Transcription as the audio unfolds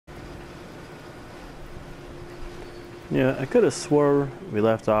Yeah, I could have swore we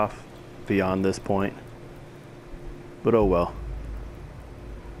left off beyond this point. But oh well.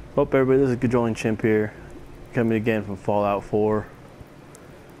 Hope everybody, this is Cajoling Chimp here. Coming again from Fallout 4.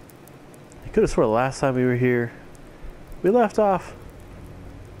 I could have swore the last time we were here, we left off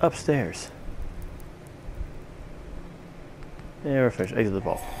upstairs. Yeah, we're finished. Exit the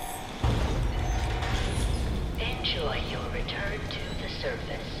vault. Enjoy your return to the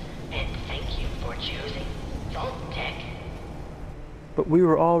surface, and thank you for choosing Vault Tech. But we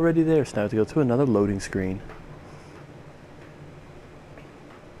were already there, so now we have to go to another loading screen.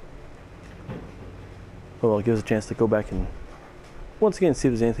 Oh, well, it gives us a chance to go back and once again see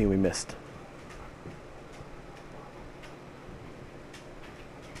if there's anything we missed.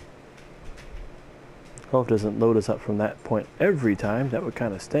 Hope it doesn't load us up from that point every time. That would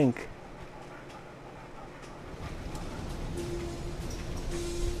kind of stink.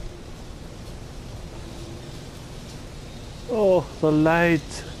 Oh, the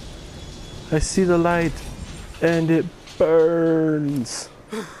light. I see the light. And it burns.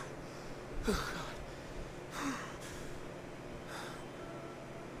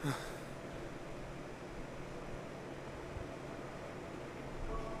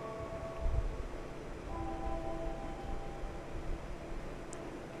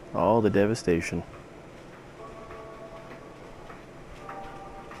 All the devastation.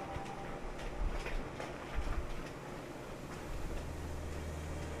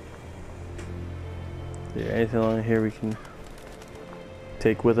 Is there anything along here we can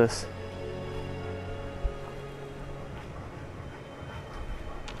take with us?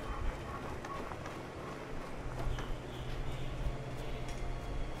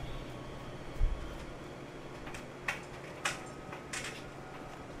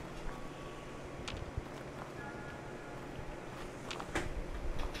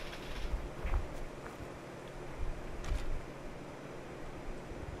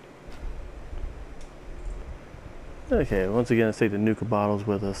 Okay, once again, let's take the Nuka bottles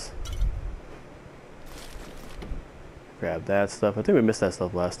with us. Grab that stuff. I think we missed that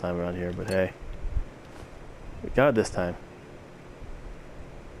stuff last time around here, but hey. We got it this time.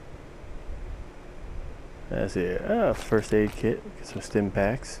 Let's see here. First aid kit. Get some stim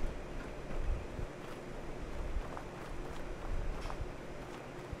packs.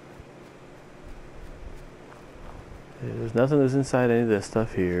 There's nothing that's inside any of this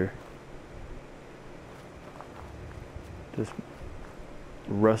stuff here. Just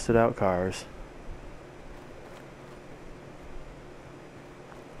rusted out cars.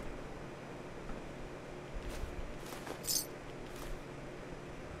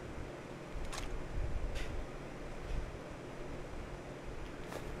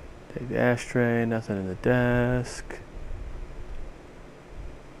 Take the ashtray, nothing in the desk.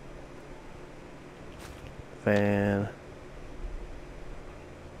 Fan.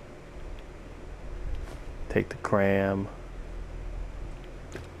 Take the cram.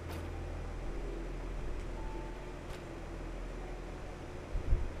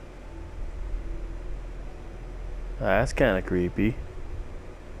 That's kind of creepy.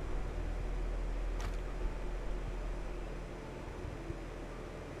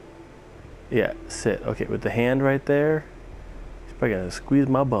 Yeah, sit. Okay, with the hand right there, he's probably gonna squeeze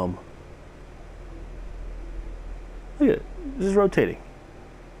my bum. Look at it. This is rotating.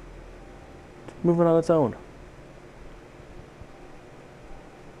 It's moving on its own.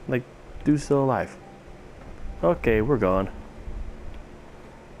 Like, dude's still alive. Okay, we're gone.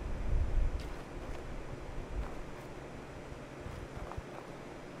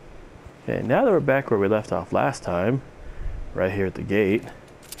 Okay, now that we're back where we left off last time, right here at the gate,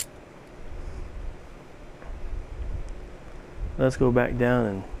 let's go back down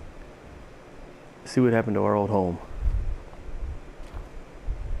and see what happened to our old home.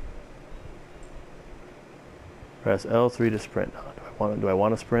 Press L3 to sprint. Do I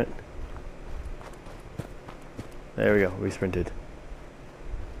want to sprint? There we go, we sprinted.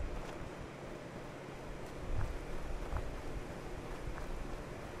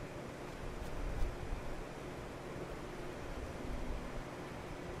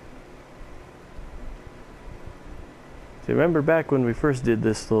 So remember back when we first did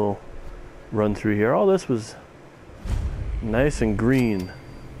this little run through here, all this was nice and green.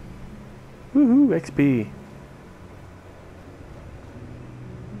 Woohoo, XP.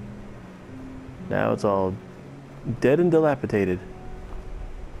 Now it's all dead and dilapidated.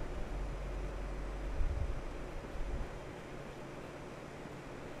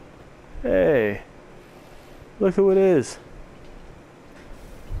 Hey, look who it is.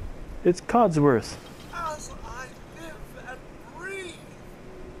 It's Codsworth. As I live and breathe.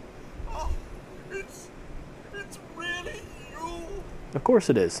 Oh, it's really Of course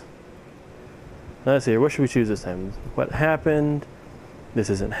it is. Let's see here. What should we choose this time? What happened? This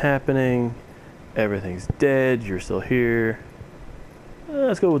isn't happening. Everything's dead. You're still here.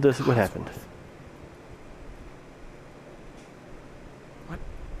 Let's go with this. What happened? What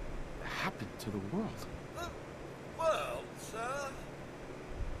happened to the world? The world, sir?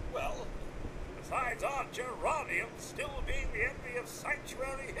 Well, besides our geranium still being the envy of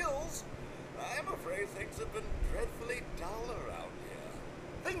Sanctuary Hills, I'm afraid things have been dreadfully dull around here.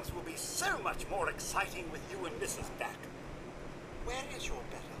 Things will be so much more exciting with you and Mrs. back. Where is your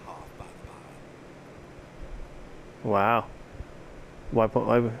better half, by the by? Wow. Why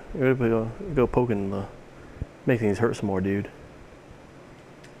go poking the... Make things hurt some more, dude.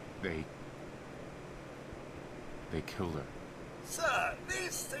 They killed her. Sir,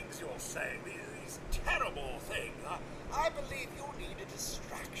 these things you're saying, these terrible things, I believe you need a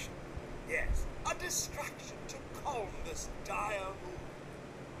distraction. Yes, a distraction to calm this dire mood.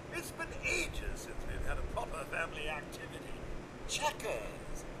 It's been ages since we've had a proper family activity.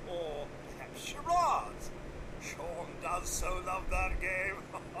 Checkers, or perhaps charades. Sean does so love that game.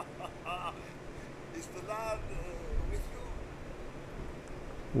 Is the lad with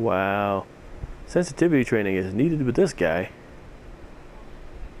you? Wow. Sensitivity training is needed with this guy.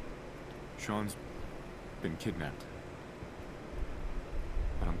 Sean's been kidnapped.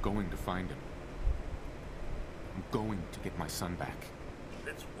 But I'm going to find him. I'm going to get my son back.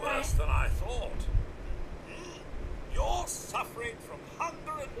 It's worse than I thought. You're suffering from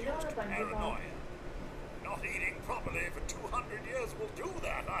hunger-induced paranoia. Not eating properly for 200 years will do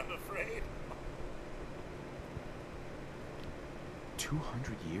that, I'm afraid.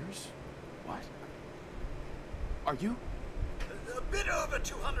 200 years? What? Are you? A bit over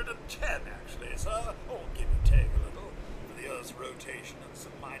 210, actually, sir. Or give or take a little, for the Earth's rotation and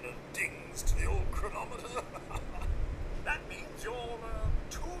some minor dings to the old chronometer. That means you're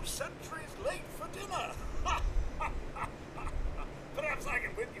 2 centuries late for dinner. Perhaps I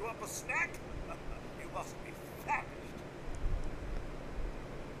can whip you up a snack? You must be famished.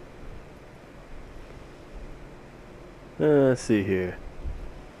 Let's see here.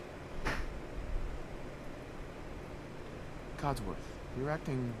 Codsworth, you're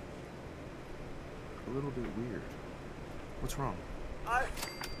acting a little bit weird. What's wrong?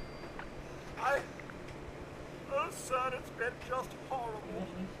 Oh, son, it's been just horrible.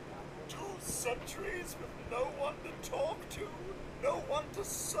 2 centuries with no one to talk to, no one to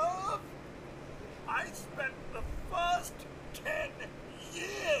serve. I spent the first 10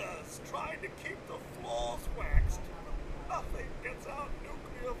 years trying to keep the floors waxed. Nothing gets out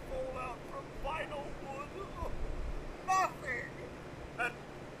nuclear fallout from vinyl wood. Nothing. And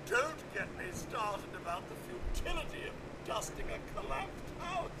don't get me started about the futility of dusting a collapsed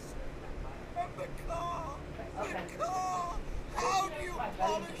house. And the car. The car. How do you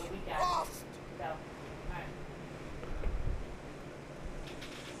polish rust?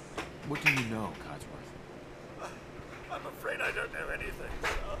 What do you know, Codsworth? I'm afraid I don't know anything,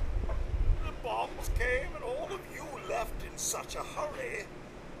 sir. The bombs came and all of you left in such a hurry.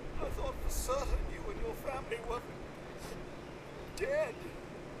 I thought for certain you and your family were dead.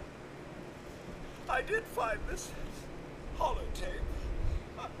 I did find this holotape.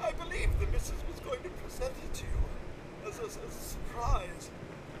 I believe the missus was going to present it to you as a surprise.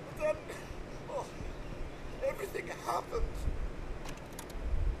 But then, oh, everything happened.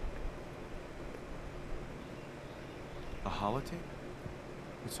 A holotape?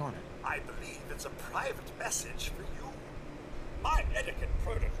 What's on it? I believe it's a private message for you. My etiquette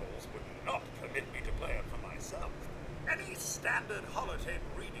protocols would not permit me to play it for myself. Any standard holotape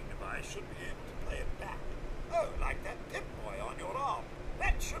reading device should be able to play it back. Oh, like that Pip-Boy on your arm.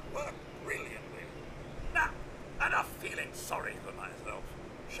 That should work brilliantly. Now, enough feeling sorry for myself.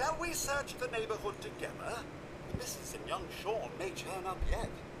 Shall we search the neighborhood together? Mrs. and young Sean may turn up yet.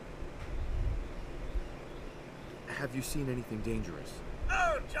 Have you seen anything dangerous?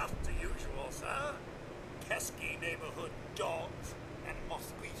 Oh, just the usual, sir. Pesky neighborhood dogs and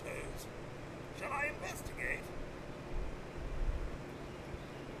mosquitoes. Shall I investigate?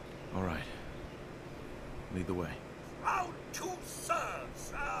 All right. Lead the way. Proud to serve,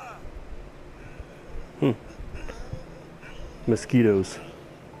 sir. Mosquitoes.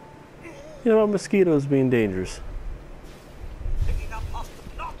 You know about mosquitoes being dangerous. Picking up hostile,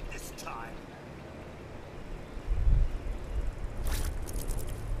 not this time.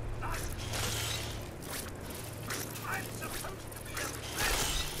 I'm supposed to be a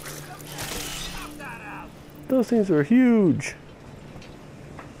friend. Cut that out. Those things are huge.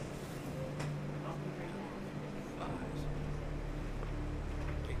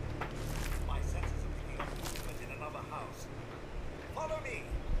 My senses are picking up movement in another house. Follow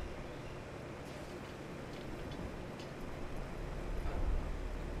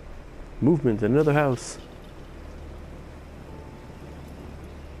Movement in another house.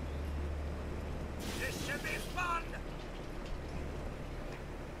 This should be fun!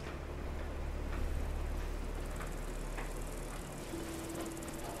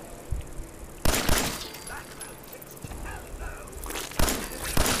 That will fix the hell,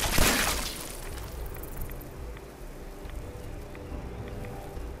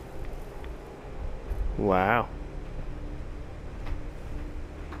 though. Wow.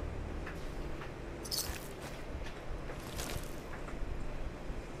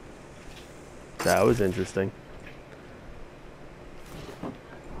 That was interesting.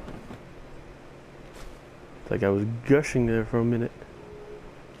 It's like I was gushing there for a minute.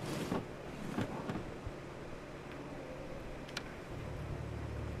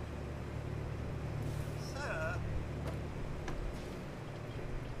 Sir?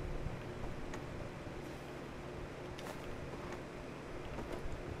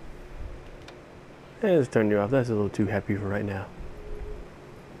 Hey, let's turn you off. That's a little too happy for right now.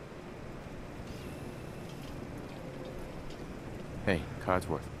 Hey,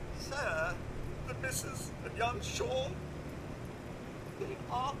 Codsworth. Sir, the Mrs. and young Sean, they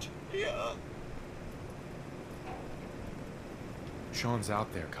aren't here. Sean's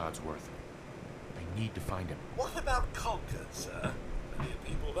out there, Codsworth. I need to find him. What about Concord, sir? Any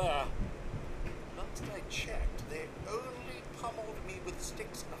people there? Last I checked, they only pummeled me with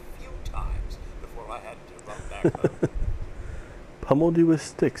sticks a few times before I had to run back home. Pummeled you with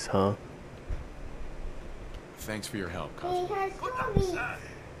sticks, huh? Thanks for your help, Codsworth. Good luck, sir.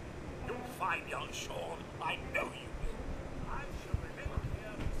 You'll find young Sean. I know you will. I shall remain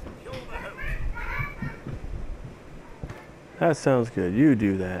here to secure the home. That sounds good. You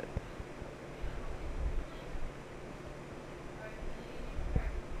do that.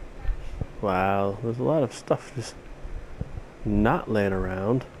 Wow, there's a lot of stuff just not laying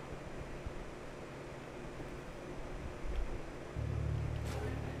around.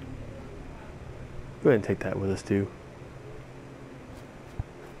 Go ahead and take that with us too.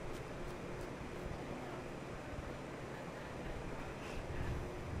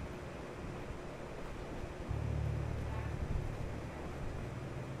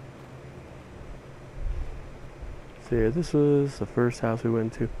 So yeah, this was the first house we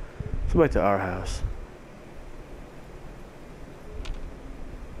went to. Let's go back to our house.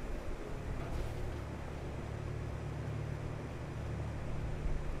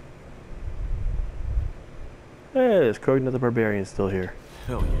 Hey, there's Cognut the Barbarian still here.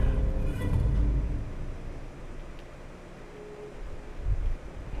 Hell yeah.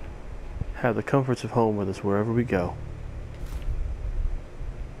 Have the comforts of home with us wherever we go.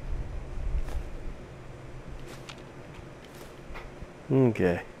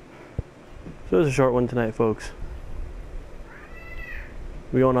 Okay. So it's a short one tonight, folks.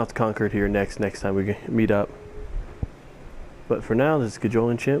 We're going off to Concord here next time we meet up. But for now, this is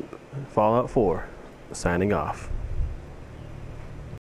Cajoling Chimp, Fallout 4, signing off.